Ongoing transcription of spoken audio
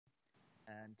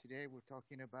and today we're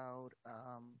talking about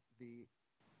the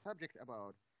subject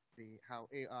about the how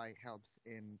AI helps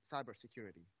in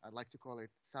cybersecurity. I'd like to call it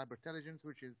cybertelligence,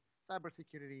 which is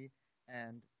cybersecurity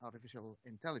and artificial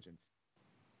intelligence.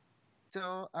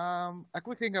 A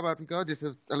quick thing about Rico. This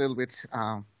is a little bit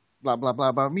blah blah blah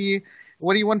about me.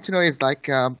 What you want to know is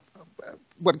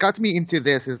what got me into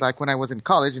this is like when I was in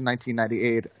college in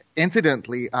 1998.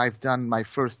 Incidentally, I've done my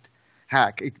first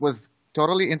hack. It was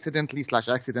totally incidentally slash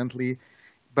accidentally,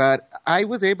 but I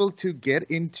was able to get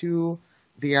into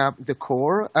the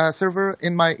core server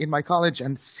in my college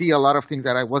and see a lot of things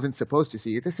that I wasn't supposed to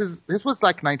see. This was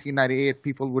like 1998.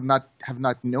 People would not have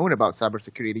not known about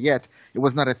cybersecurity yet. It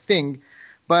was not a thing,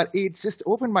 but it just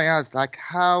opened my eyes like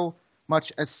how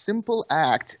much a simple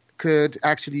act could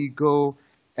actually go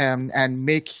and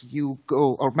make you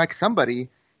go or make somebody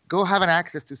go have an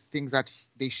access to things that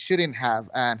they shouldn't have,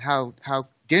 and how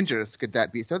dangerous could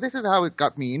that be. So this is how it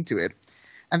got me into it,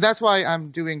 and that's why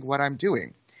I'm doing what I'm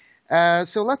doing.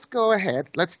 So let's go ahead.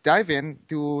 Let's dive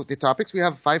into the topics. We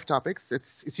have 5 topics.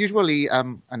 It's usually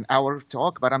an hour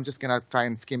talk, but I'm just gonna try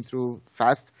and skim through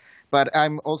fast. But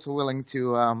I'm also willing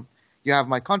to. You have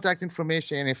my contact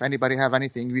information. If anybody have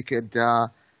anything, we could.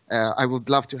 I would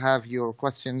love to have your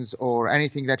questions or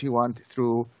anything that you want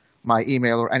through my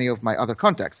email or any of my other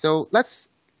contacts. So let's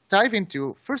dive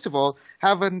into, first of all,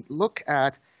 have a look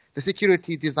at the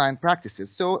security design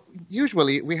practices. So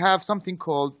usually we have something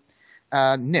called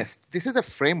NIST. This is a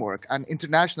framework, an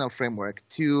international framework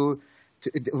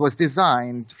it was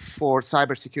designed for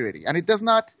cybersecurity. And it does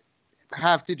not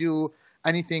have to do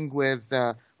anything with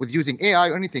using AI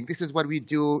or anything. This is what we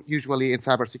do usually in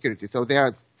cybersecurity. So there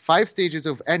are 5 stages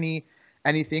of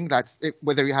anything that,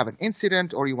 whether you have an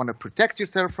incident or you want to protect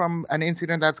yourself from an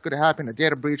incident that's going to happen, a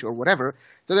data breach or whatever.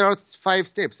 So there are 5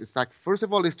 steps. It's like, first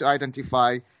of all, is to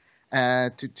identify,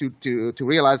 to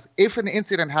realize if an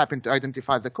incident happened, to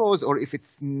identify the cause, or if it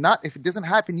doesn't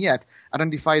happen yet,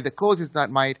 identify the causes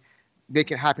that might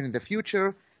make it happen in the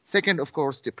future. Second, of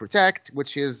course, to protect,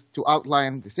 which is to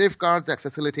outline the safeguards that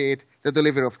facilitate the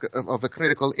delivery of a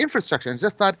critical infrastructure. And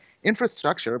just not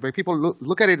infrastructure, but people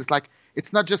look at it as like,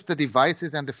 it's not just the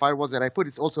devices and the firewalls that I put,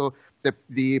 it's also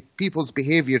the people's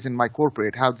behaviors in my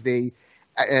corporate. How do they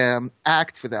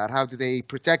act for that? How do they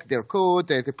protect their code?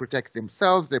 They protect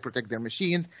themselves, they protect their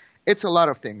machines. It's a lot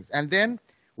of things. And then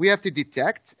we have to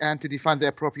detect and to define the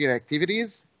appropriate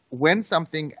activities when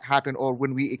something happened or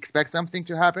when we expect something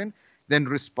to happen, then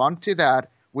respond to that,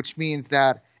 which means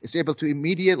that it's able to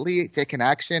immediately take an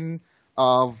action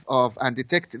and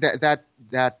detect that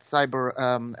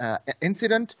cyber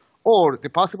incident or the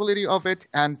possibility of it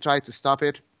and try to stop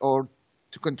it or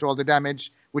to control the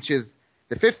damage, which is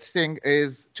the 5th thing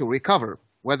is to recover,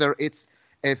 whether it's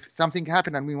if something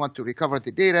happened and we want to recover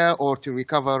the data or to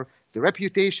recover the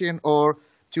reputation or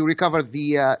to recover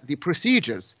the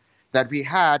procedures that we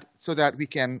had so that we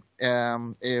can,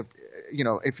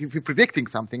 if you're predicting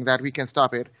something, that we can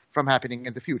stop it from happening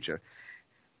in the future.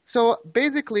 So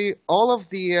basically, all of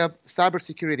the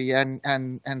cybersecurity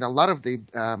and a lot of the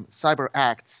cyber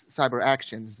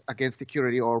actions against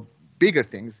security or bigger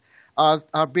things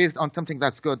are based on something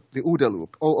that's called the OODA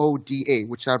loop, OODA,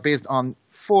 which are based on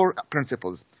 4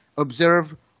 principles: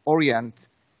 observe, orient,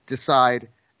 decide,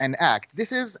 and act.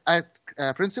 This is a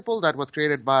principle that was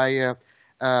created by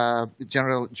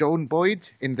General John Boyd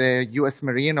in the U.S.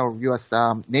 Marine or U.S.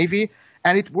 Navy,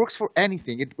 and it works for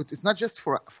anything. It's not just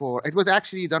for. It was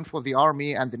actually done for the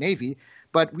Army and the Navy,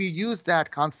 but we use that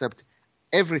concept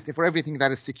for everything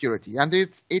that is security, and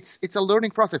it's a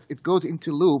learning process. It goes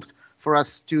into loops for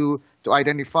us to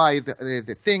identify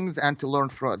the things and to learn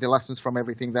from the lessons from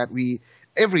everything that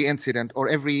every incident or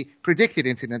every predicted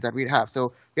incident that we have.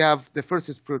 So we have the first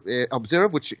is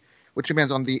observe, which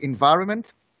depends on the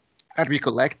environment that we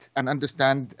collect and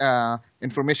understand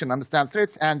information, understand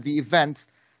threats, and the events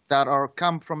that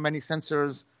come from many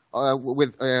sensors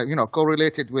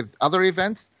correlated with other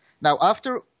events. Now,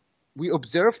 after we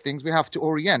observe things, we have to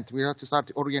orient. We have to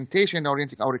start orienting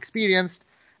our experience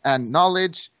and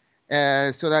knowledge,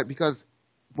 so that because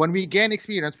when we gain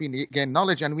experience, we gain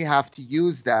knowledge, and we have to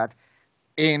use that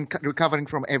in recovering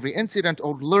from every incident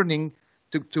or learning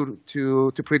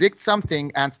to predict something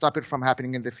and stop it from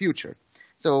happening in the future.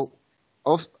 So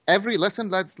of every lesson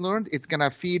that's learned, it's going to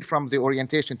feed from the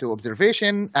orientation to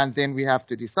observation, and then we have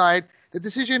to decide. The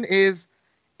decision is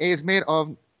made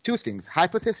of 2 things: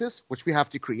 hypothesis, which we have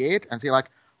to create and say,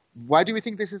 like, why do we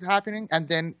think this is happening? And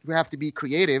then we have to be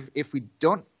creative. If we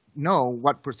don't know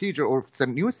what procedure or if it's a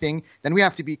new thing, then we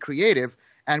have to be creative,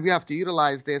 and we have to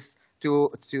utilize this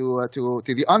to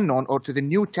the unknown or to the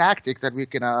new tactics that we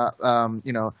can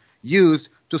use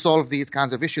to solve these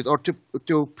kinds of issues or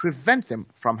to prevent them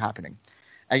from happening.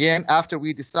 Again, after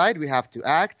we decide, we have to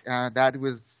act.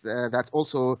 That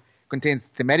also contains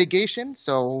the mitigation.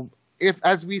 So if,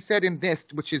 as we said in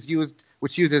NIST,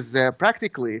 which uses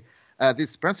practically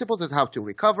these principles is how to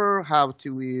recover, how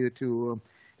to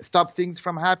stop things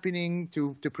from happening,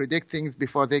 to predict things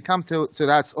before they come. So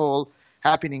that's all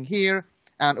happening here,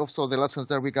 and also the lessons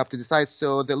that we got to decide.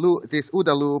 So this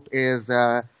OODA loop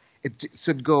it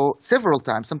should go several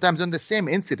times, sometimes on the same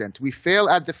incident. We fail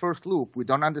at the first loop, we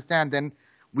don't understand, then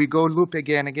we go loop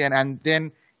again, and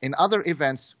then in other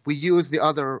events, we use the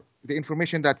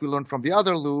information that we learned from the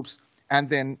other loops and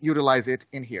then utilize it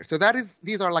in here. So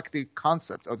these are like the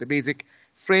concepts or the basic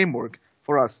framework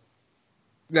for us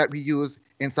that we use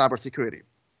in cybersecurity.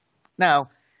 Now,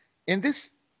 in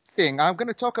this thing, I'm going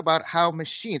to talk about how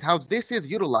this is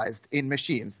utilized in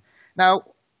machines. Now,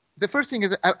 the first thing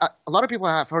is a lot of people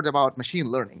have heard about machine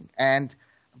learning and,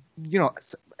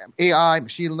 AI,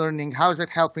 machine learning, how is it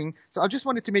helping? So I just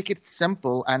wanted to make it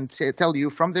simple and tell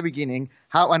you from the beginning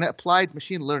how an applied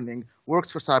machine learning works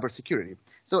for cybersecurity.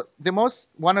 So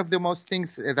one of the most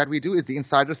things that we do is the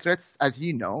insider threats, as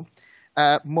you know.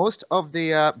 Most of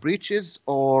the breaches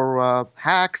or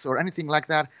hacks or anything like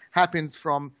that happens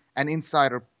from an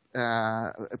insider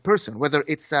person, whether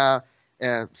it's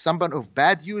someone of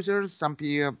bad users, some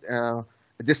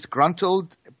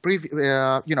disgruntled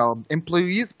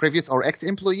employees, previous or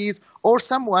ex-employees, or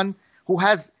someone who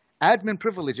has admin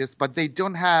privileges, but they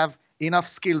don't have enough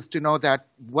skills to know that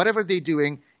whatever they're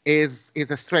doing is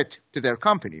a threat to their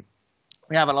company.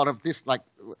 We have a lot of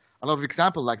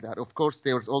examples like that. Of course,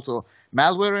 there's also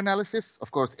malware analysis. Of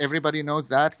course, everybody knows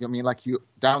that. I mean, like, you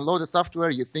download a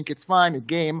software, you think it's fine, a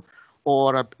game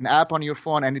or an app on your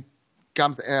phone, and it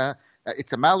comes,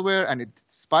 it's a malware and it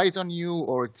spies on you,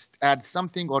 or it adds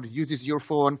something, or it uses your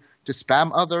phone to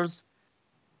spam others.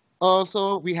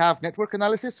 Also, we have network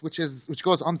analysis, which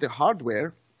goes on the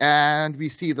hardware, and we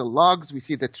see the logs, we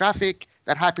see the traffic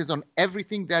that happens on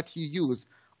everything that you use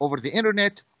over the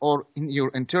internet or in your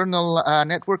internal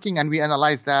networking, and we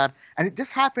analyze that. And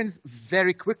this happens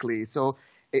very quickly. So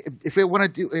if we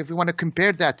want to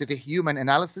compare that to the human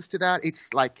analysis to that,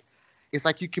 it's like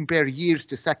you compare years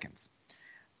to seconds.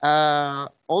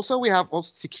 Also, we have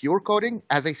secure coding.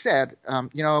 As I said,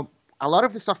 a lot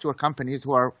of the software companies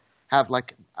who have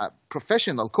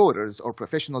professional coders or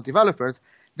professional developers,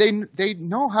 they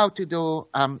know how to do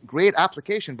great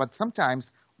application, but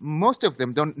sometimes most of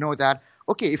them don't know that,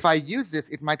 okay, if I use this,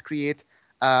 it might create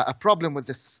a problem with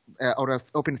this or an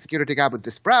open security gap with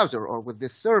this browser or with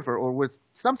this server or with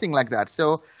something like that.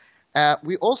 So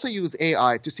we also use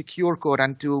AI to secure code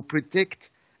and to predict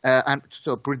and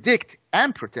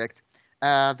protect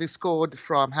this code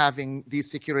from having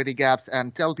these security gaps,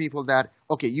 and tell people that,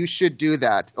 okay, you should do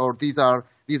that, or these are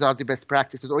the best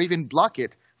practices, or even block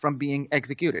it from being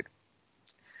executed.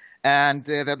 And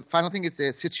the final thing is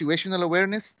situational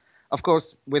awareness. Of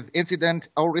course, with incident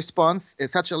or response,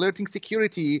 such alerting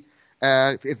security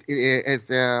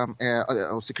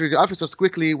security officers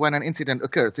quickly when an incident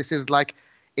occurs. This is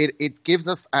it gives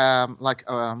us kinds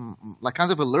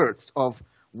of alerts of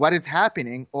what is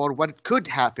happening or what could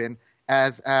happen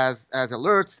as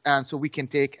alerts, and so we can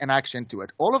take an action to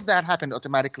it. All of that happened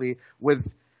automatically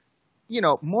with,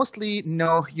 mostly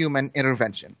no human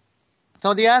intervention.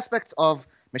 So the aspects of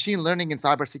machine learning in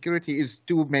cybersecurity is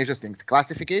two major things.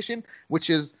 Classification, which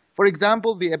is, for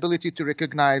example, the ability to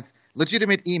recognize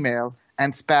legitimate email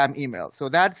and spam email. So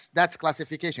that's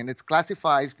classification. It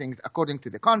classifies things according to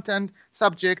the content,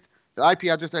 subject, the IP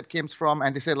address that came from,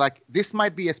 and they say, this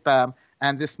might be a spam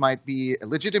and this might be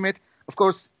legitimate. Of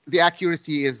course, the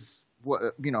accuracy is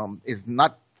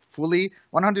not fully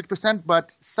 100%,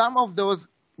 but some of those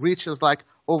reaches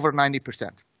over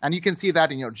 90%. And you can see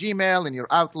that in your Gmail, in your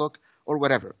Outlook, or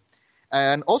whatever.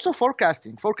 And also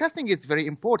forecasting. Forecasting is very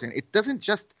important. It doesn't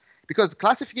just, because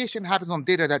classification happens on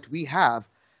data that we have,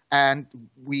 and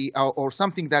or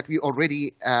something that we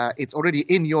already, it's already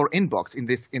in your inbox in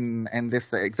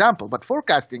this example. But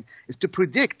forecasting is to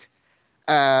predict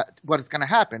what is going to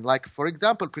happen. For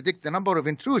example, predict the number of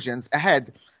intrusions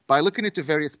ahead by looking into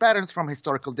various patterns from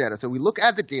historical data. So we look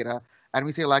at the data and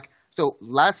we say so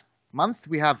last month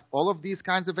we have all of these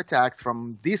kinds of attacks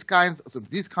from these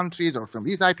countries or from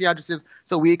these IP addresses.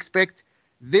 So we expect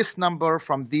this number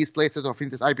from these places or from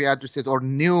these IP addresses, or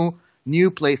new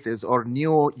places or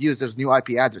new users, new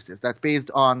IP addresses. That's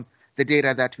based on the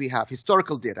data that we have,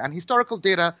 historical data. And historical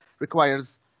data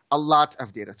requires a lot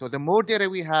of data. So the more data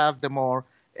we have, the more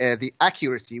the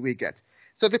accuracy we get.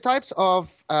 So the types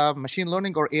of machine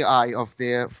learning or AI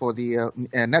for the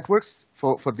networks,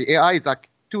 for the AI is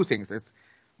two things. It's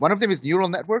One of them is neural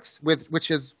networks, which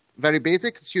is very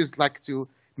basic. It's used like to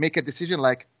make a decision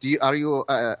like, are you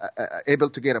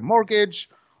able to get a mortgage,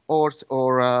 or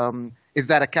is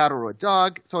that a cat or a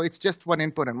dog? So it's just one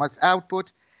input and one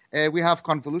output. We have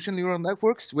convolutional neural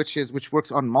networks, which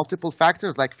works on multiple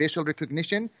factors like facial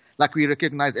recognition. Like we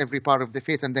recognize every part of the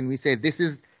face, and then we say this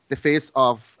is the face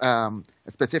of a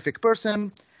specific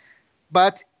person.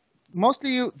 But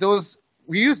mostly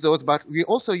we use those, but we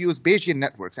also use Bayesian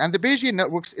networks. And the Bayesian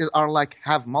networks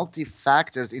have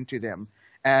multi-factors into them,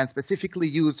 and specifically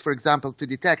used, for example, to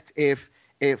detect if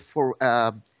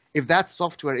that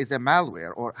software is a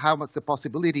malware, or how much the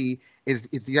possibility is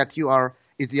that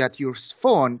your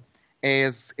phone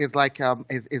is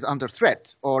under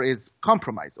threat, or is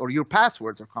compromised, or your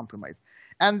passwords are compromised.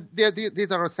 And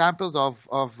these are samples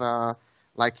of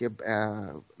like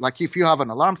if you have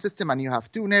an alarm system and you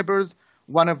have two neighbors,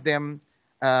 one of them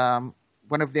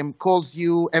calls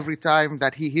you every time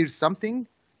that he hears something,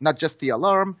 not just the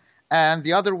alarm, and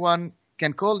the other one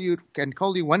can call you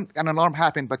when an alarm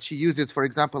happened, but she uses, for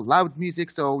example, loud music.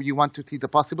 So you want to see the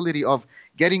possibility of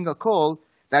getting a call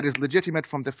that is legitimate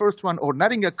from the first one, or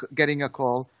not getting a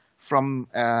call from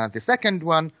the second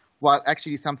one, while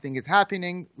actually something is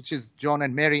happening, which is John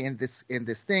and Mary in this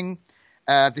thing.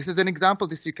 This is an example.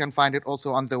 This you can find it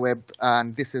also on the web,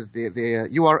 and this is the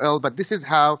URL. But this is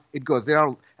how it goes.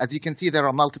 As you can see, there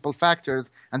are multiple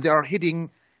factors, and there are hidden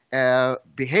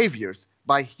behaviors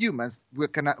by humans we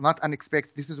cannot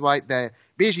unexpect. This is why the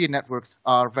Bayesian networks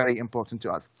are very important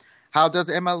to us. How does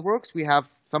ML works? We have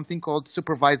something called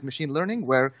supervised machine learning,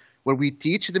 where we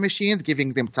teach the machines,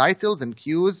 giving them titles and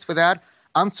cues for that.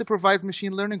 Unsupervised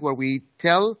machine learning, where we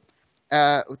tell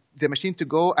the machine to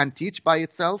go and teach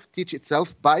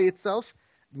itself by itself.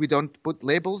 We don't put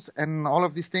labels and all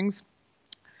of these things.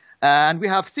 And we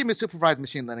have semi-supervised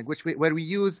machine learning, where we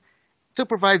use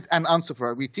supervised and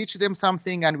unsupervised. We teach them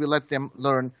something and we let them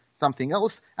learn something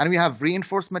else. And we have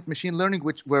reinforcement machine learning,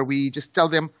 where we just tell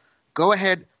them, go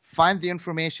ahead, find the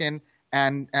information,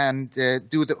 and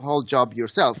do the whole job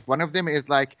yourself. One of them is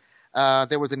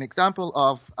there was an example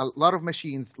of a lot of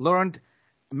machines learned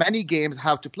many games,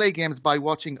 how to play games, by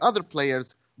watching other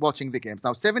players watching the games.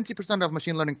 Now, 70% of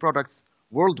machine learning products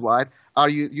worldwide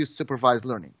use supervised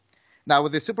learning. Now,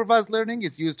 with the supervised learning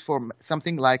is used for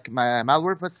something like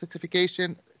malware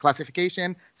classification,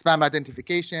 spam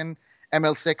identification,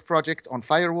 MLSec project on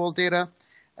firewall data.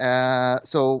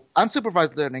 So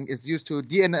unsupervised learning is used to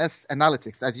DNS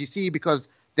analytics, as you see, because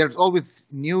there's always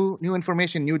new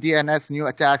information, new DNS, new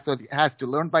attacks, so it has to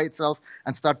learn by itself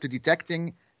and start to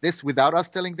detecting this without us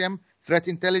telling them. Threat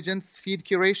intelligence, feed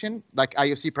curation, like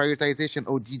IOC prioritization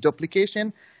or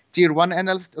deduplication, tier 1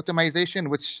 analyst optimization,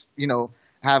 which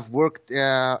have worked.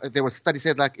 There was study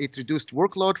said it reduced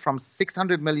workload from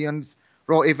 600 million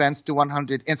raw events to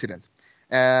 100 incidents.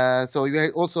 So you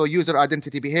have also user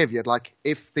identity behavior, like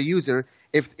if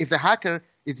the hacker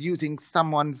is using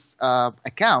someone's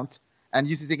account and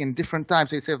uses it in different times,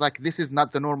 so it says this is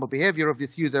not the normal behavior of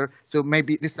this user, so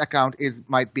maybe this account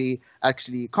might be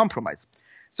actually compromised.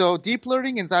 So deep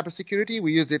learning in cybersecurity,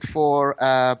 we use it for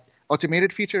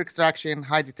automated feature extraction,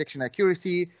 high detection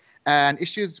accuracy, and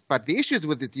issues. But the issues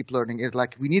with the deep learning is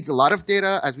we need a lot of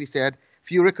data, as we said.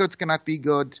 Few records cannot be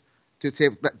good. To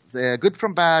say good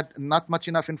from bad, not much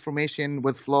enough information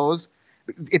with flows.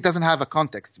 It doesn't have a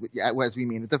context, as we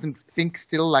mean. It doesn't think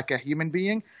still like a human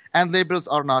being, and labels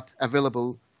are not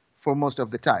available for most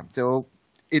of the time. So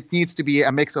it needs to be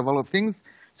a mix of all of things.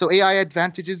 So AI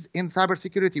advantages in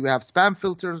cybersecurity, we have spam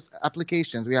filters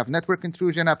applications, we have network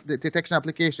intrusion detection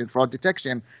application, fraud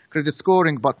detection, credit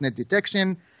scoring, botnet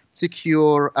detection,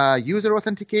 secure user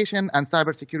authentication, and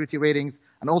cybersecurity ratings,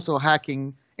 and also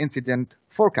hacking incident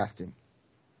forecasting.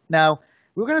 Now,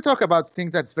 we're going to talk about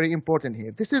things that's very important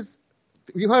here.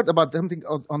 You heard about something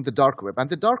on the dark web, and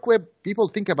the dark web, people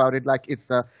think about it like it's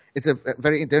a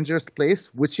very dangerous place,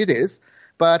 which it is.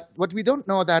 But what we don't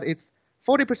know that it's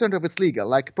 40% of it's legal,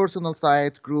 like personal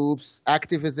sites, groups,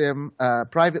 activism,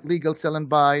 private legal sell and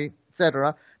buy,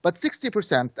 etc. But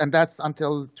 60%, and that's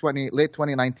until late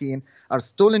 2019, are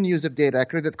stolen user data,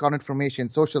 credit card information,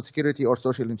 social security or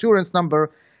social insurance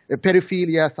number,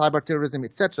 pedophilia, cyber terrorism,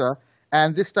 etc.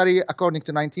 And this study, according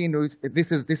to 19,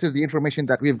 this is the information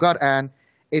that we've got, and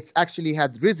it's actually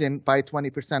had risen by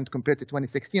 20% compared to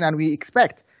 2016. And we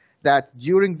expect that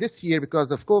during this year,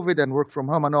 because of COVID and work from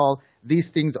home and all,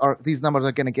 these numbers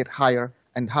are going to get higher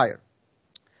and higher.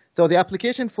 So the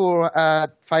application for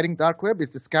fighting dark web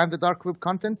is to scan the dark web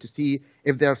content to see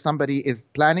if somebody is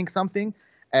planning something.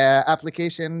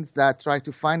 Applications that try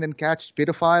to find and catch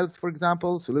pedophiles, for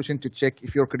example, solution to check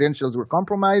if your credentials were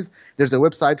compromised. There's a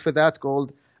website for that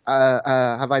called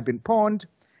Have I been pawned?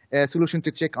 A solution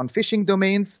to check on phishing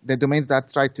domains, the domains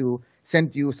that try to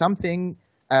send you something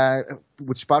uh,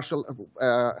 which partial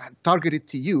targeted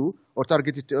to you or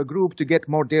targeted to a group to get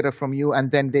more data from you,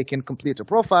 and then they can complete a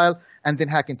profile and then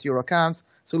hack into your accounts.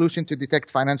 Solution to detect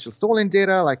financial stolen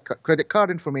data like credit card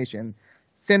information,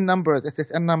 SIN numbers,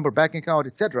 SSN number, bank account,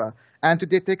 etc., and to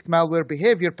detect malware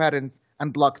behavior patterns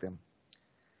and block them.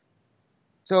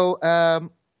 So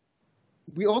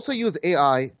we also use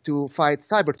AI to fight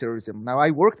cyber terrorism. Now,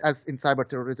 I worked as in cyber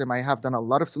terrorism. I have done a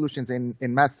lot of solutions in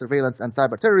mass surveillance and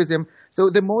cyber terrorism. So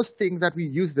the most thing that we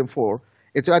use them for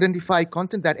is to identify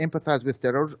content that empathize with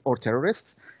terror or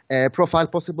terrorists, profile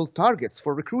possible targets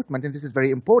for recruitment. And this is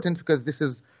very important because this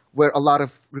is where a lot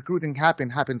of recruiting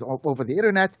happens over the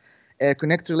internet,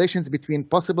 connect relations between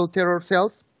possible terror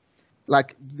cells,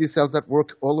 like these cells that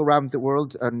work all around the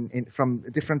world and from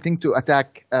different things to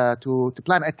attack, to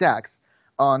plan attacks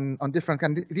on different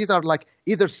kinds. These are like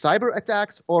either cyber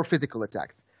attacks or physical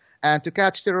attacks, and to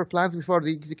catch terror plans before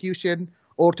the execution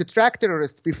or to track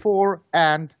terrorists before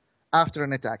and after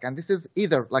an attack. And this is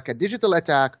either like a digital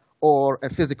attack or a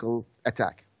physical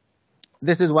attack.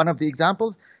 This is one of the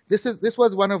examples. This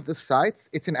was one of the sites.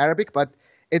 It's in Arabic, but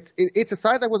it's a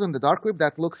site that was on the dark web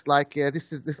that looks like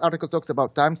this article talks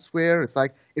about Times Square. It's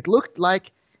like it looked like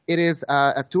it is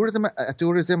a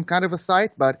tourism kind of a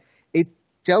site, but it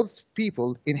tells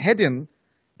people in hidden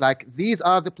like these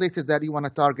are the places that you want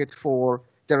to target for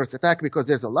terrorist attack because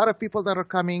there's a lot of people that are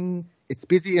coming. It's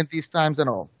busy in these times and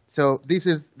all. So this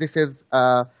is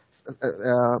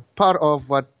part of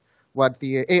what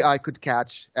the AI could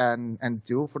catch and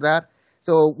do for that.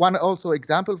 So one also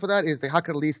example for that is the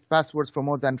hacker leaked passwords for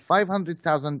more than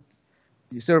 500,000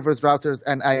 servers, routers,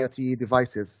 and IoT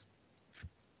devices.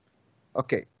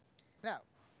 Okay.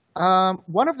 Now,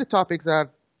 one of the topics that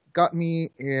got me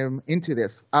into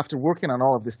this after working on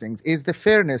all of these things is the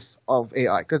fairness of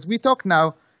AI. Because we talk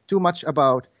now too much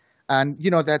about, and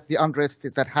you know that the unrest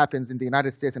that happens in the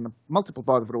United States and multiple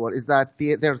parts of the world is that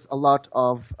there's a lot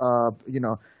of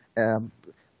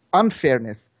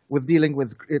unfairness with dealing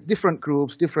with different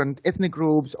groups, different ethnic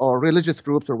groups or religious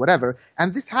groups or whatever.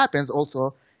 And this happens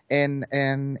also in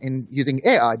using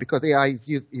AI because AI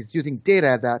is using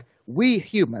data that we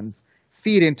humans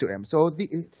feed into him. So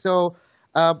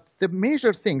the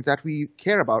major things that we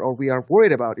care about or we are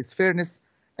worried about is fairness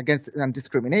against and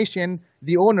discrimination,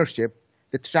 the ownership,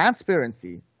 the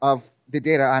transparency of the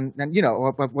data and you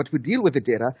know, what we deal with the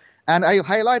data. And I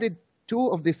highlighted two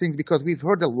of these things because we've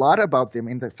heard a lot about them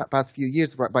in the past few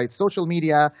years by social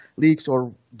media leaks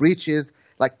or breaches,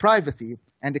 like privacy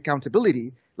and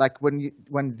accountability. Like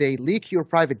when they leak your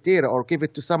private data or give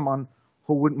it to someone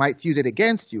who might use it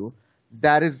against you,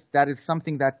 that is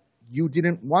something that you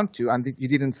didn't want to and you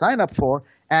didn't sign up for.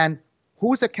 And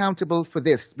who's accountable for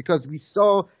this? Because we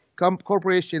saw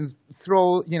corporations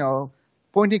throw,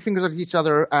 pointing fingers at each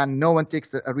other and no one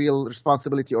takes a real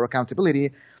responsibility or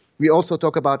accountability. We also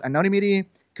talk about anonymity,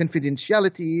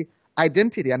 confidentiality,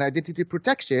 identity and identity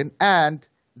protection, and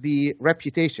the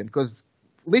reputation, because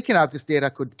leaking out this data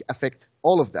could affect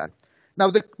all of that. Now,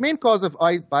 the main cause of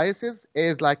biases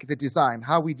is like the design,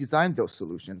 how we design those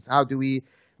solutions. How do we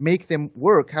make them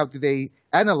work? How do they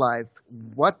analyze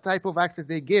what type of access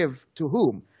they give to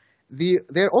whom?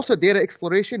 There also data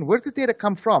exploration. Where does the data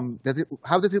come from?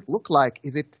 How does it look like?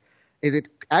 Is it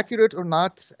accurate or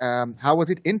not? How was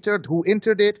it entered? Who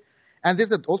entered it? And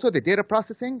there's also the data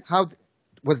processing. How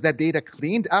was that data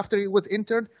cleaned after it was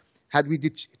entered? Had we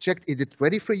checked, is it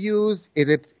ready for use? Is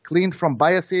it cleaned from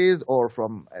biases or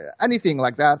from anything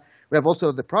like that? We have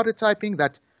also the prototyping,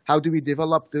 that how do we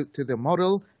develop to the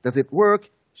model? Does it work?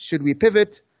 Should we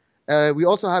pivot? We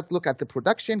also have to look at the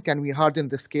production. Can we harden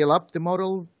the scale up the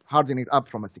model, harden it up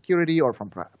from a security or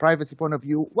from privacy point of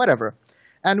view, whatever.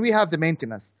 And we have the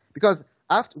maintenance, because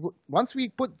once we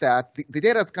put that, the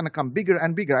data is going to come bigger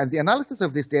and bigger, and the analysis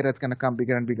of this data is going to come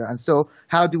bigger and bigger. And so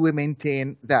how do we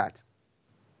maintain that?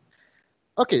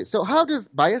 Okay, so how does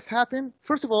bias happen?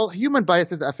 First of all, human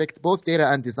biases affect both data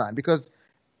and design, because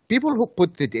people who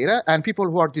put the data and people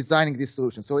who are designing these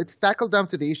solutions. So it's tackled down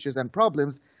to the issues and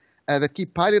problems that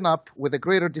keep piling up with a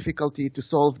greater difficulty to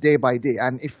solve day by day.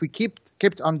 And if we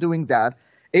kept on doing that,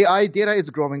 AI data is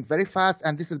growing very fast,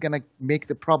 and this is going to make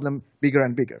the problem bigger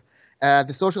and bigger.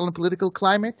 The social and political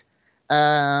climate.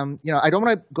 I don't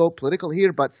want to go political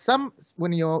here, but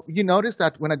when you notice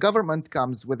that when a government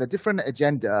comes with a different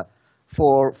agenda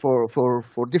for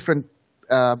different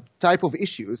type of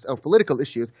issues, of political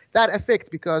issues, that affects,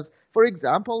 because, for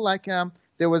example, like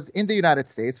there was in the United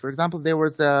States, for example, there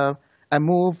was a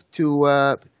move to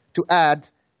add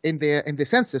in the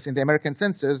census, in the American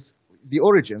census, the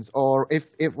origins, or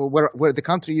if where the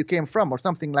country you came from, or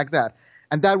something like that.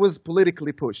 And that was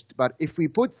politically pushed. But if we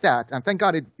put that, and thank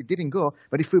God it didn't go,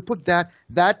 but if we put that,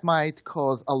 that might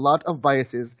cause a lot of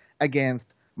biases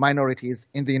against minorities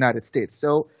in the United States.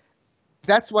 So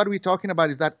that's what we're talking about,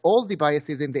 is that all the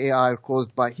biases in the AI are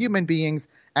caused by human beings,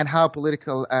 and how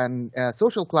political and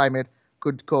social climate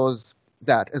could cause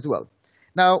that as well.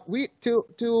 Now, to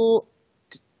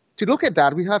look at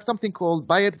that, we have something called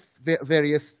variance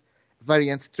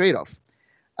trade-off.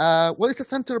 Well,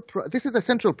 this is a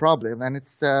central problem, and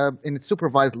it's in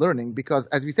supervised learning, because,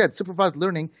 as we said, supervised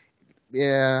learning,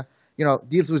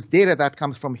 deals with data that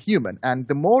comes from human, and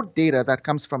the more data that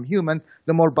comes from humans,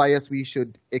 the more bias we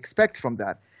should expect from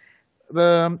that.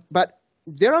 But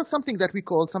there are something that we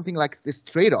call something like this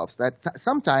trade-offs, that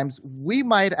sometimes we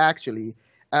might actually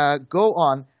go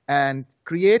on and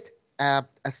create a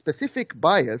specific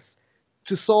bias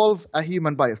to solve a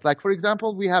human bias. Like, for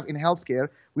example, we have in healthcare,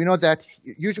 we know that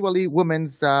usually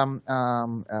women's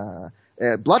blood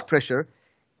pressure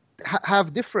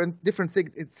have different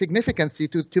significance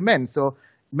to men. So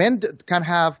men can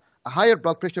have a higher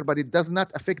blood pressure, but it does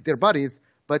not affect their bodies.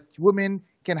 But women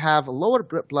can have a lower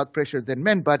blood pressure than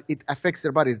men, but it affects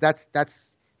their bodies. That's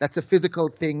a physical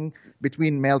thing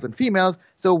between males and females.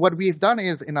 So what we've done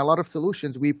is, in a lot of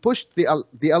solutions, we pushed the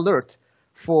alert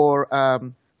for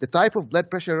the type of blood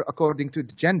pressure according to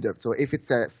the gender. So if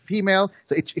it's a female,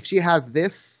 so if she has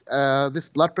this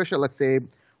blood pressure, let's say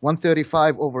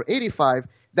 135/85,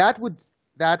 that would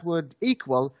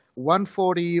equal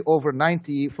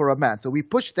 140/90 for a man. So we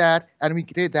push that, and we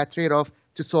create that trade-off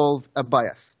to solve a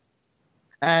bias.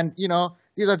 And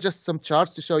these are just some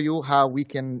charts to show you how we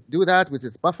can do that, with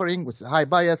this buffering, with high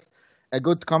bias, a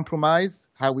good compromise,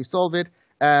 how we solve it,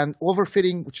 and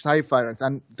overfitting, which is high variance.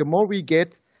 And the more we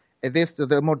get this,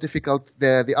 the more difficult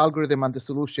the algorithm and the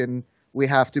solution we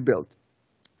have to build.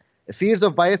 Fears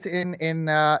of bias in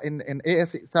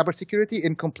AS cybersecurity: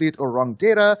 incomplete or wrong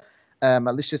data,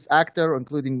 malicious actor,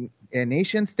 including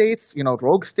nation states,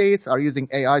 rogue states are using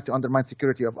AI to undermine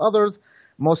security of others.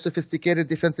 Most sophisticated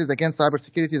defenses against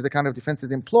cybersecurity is the kind of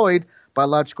defenses employed by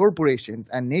large corporations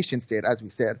and nation state, as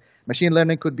we said. Machine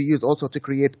learning could be used also to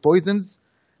create poisoned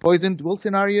will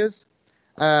scenarios.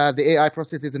 The AI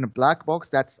process is in a black box.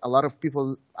 That's a lot of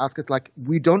people ask us, like,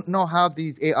 we don't know how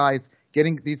these AIs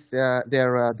getting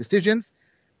their decisions,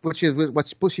 which is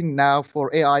what's pushing now for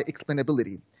AI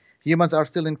explainability. Humans are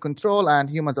still in control, and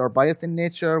humans are biased in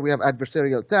nature. We have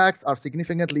adversarial attacks are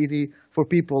significantly easy for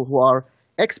people who are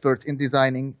experts in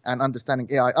designing and understanding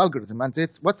AI algorithm. And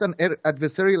what's an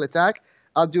adversarial attack?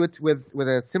 I'll do it with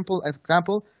a simple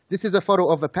example. This is a photo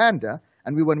of a panda,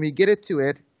 and when we get it to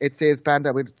it, it says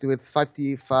panda with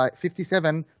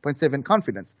 57.7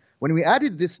 confidence. When we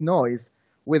added this noise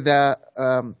when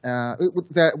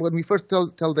we first tell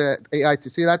the AI to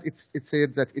see that, it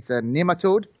said that it's a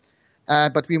nematode.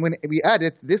 But when we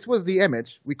added, this was the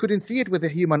image. We couldn't see it with a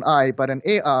human eye, but an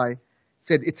AI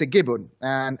said it's a gibbon.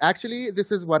 And actually,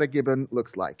 this is what a gibbon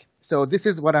looks like. So this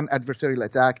is what an adversarial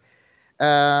attack.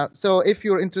 So if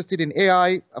you're interested in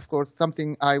AI, of course,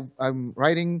 something I'm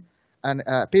writing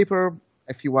a paper.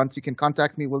 If you want, you can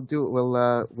contact me.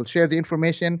 We'll share the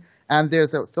information. And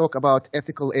there's a talk about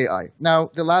ethical AI. Now,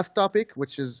 the last topic,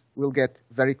 which we'll get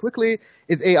very quickly,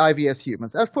 is AI vs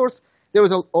humans. Of course, there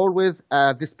was always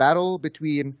this battle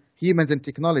between humans and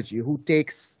technology, who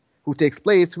takes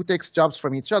jobs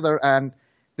from each other. And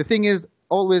the thing is,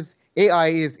 always AI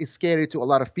is scary to a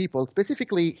lot of people,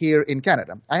 specifically here in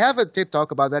Canada. I have a TED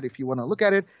talk about that if you want to look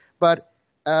at it. But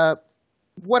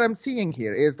what I'm seeing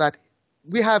here is that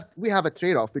we have a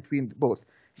trade-off between both.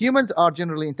 Humans are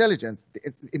generally intelligent.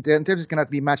 The intelligence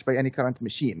cannot be matched by any current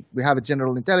machine. We have a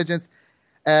general intelligence.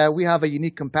 We have a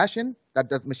unique compassion that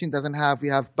the machine doesn't have.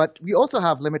 But we also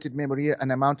have limited memory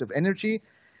and amount of energy.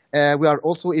 We are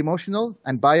also emotional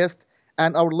and biased,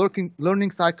 and our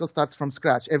learning cycle starts from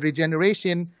scratch. Every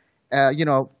generation,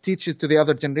 teaches to the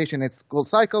other generation. It's called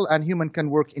cycle, and human can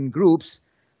work in groups,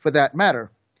 for that matter,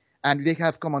 and they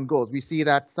have common goals. We see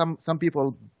that some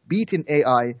people beat in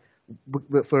AI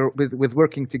with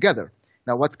working together.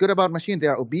 Now, what's good about machine? They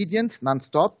are obedient,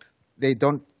 nonstop. They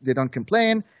don't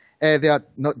complain.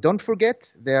 Don't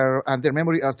forget. Their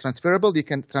memory are transferable. You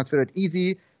can transfer it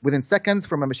easy within seconds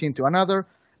from a machine to another.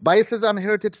 Biases are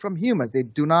inherited from humans. They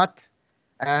do not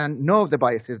know the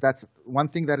biases. That's one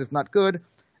thing that is not good.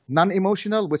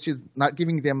 Non-emotional, which is not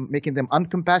making them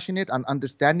uncompassionate and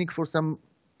understanding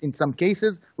in some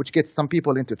cases, which gets some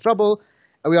people into trouble.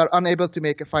 We are unable to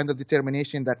make a final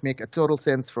determination that make a total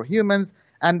sense for humans,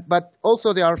 but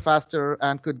also they are faster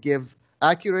and could give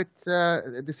accurate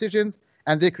decisions,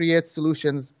 and they create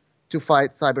solutions to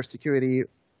fight cybersecurity,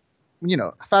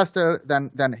 faster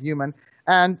than a human.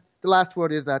 And the last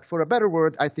word is that, for a better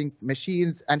word, I think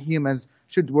machines and humans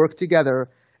should work together,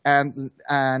 and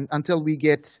until we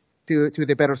get to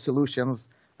the better solutions,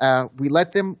 we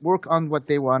let them work on what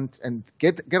they want and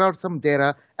get out some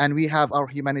data, and we have our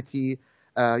humanity,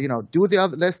 do the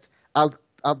other list.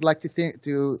 I'd like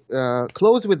to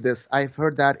close with this. I've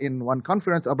heard that in one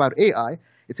conference about AI.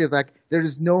 It says like there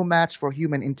is no match for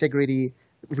human integrity,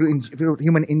 for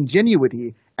human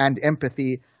ingenuity and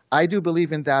empathy. I do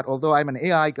believe in that, although I'm an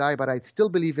AI guy, but I still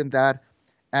believe in that.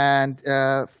 And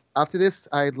after this,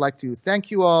 I'd like to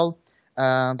thank you all.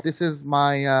 These are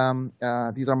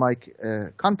my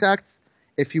contacts.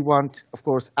 If you want, of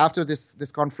course, after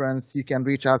this conference, you can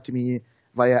reach out to me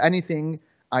via anything.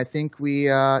 I think we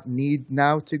need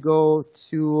now to go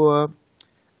to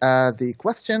the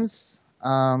questions.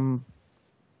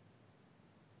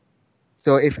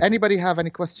 So if anybody have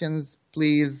any questions,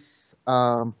 please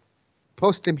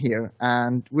post them here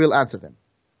and we'll answer them.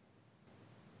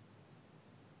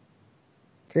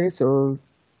 Okay, so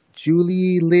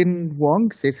Julie Lin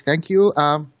Wong says thank you.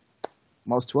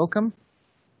 Most welcome,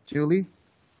 Julie.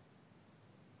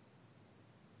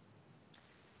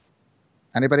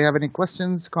 Anybody have any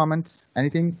questions, comments,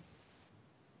 anything?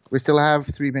 We still have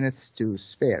 3 minutes to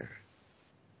spare.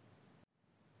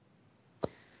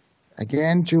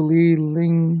 Again, Julie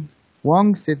Ling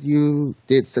Wong said you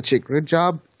did such a great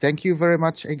job. Thank you very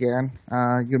much again.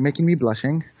 You're making me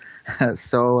blushing.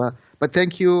 But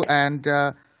thank you. And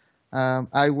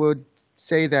I would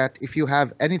say that if you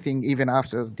have anything, even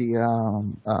after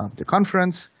the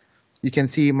conference, you can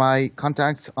see my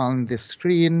contacts on the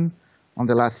screen. On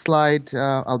the last slide,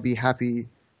 I'll be happy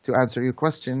to answer your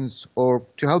questions or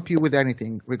to help you with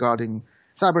anything regarding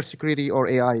cybersecurity or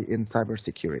AI in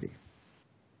cybersecurity.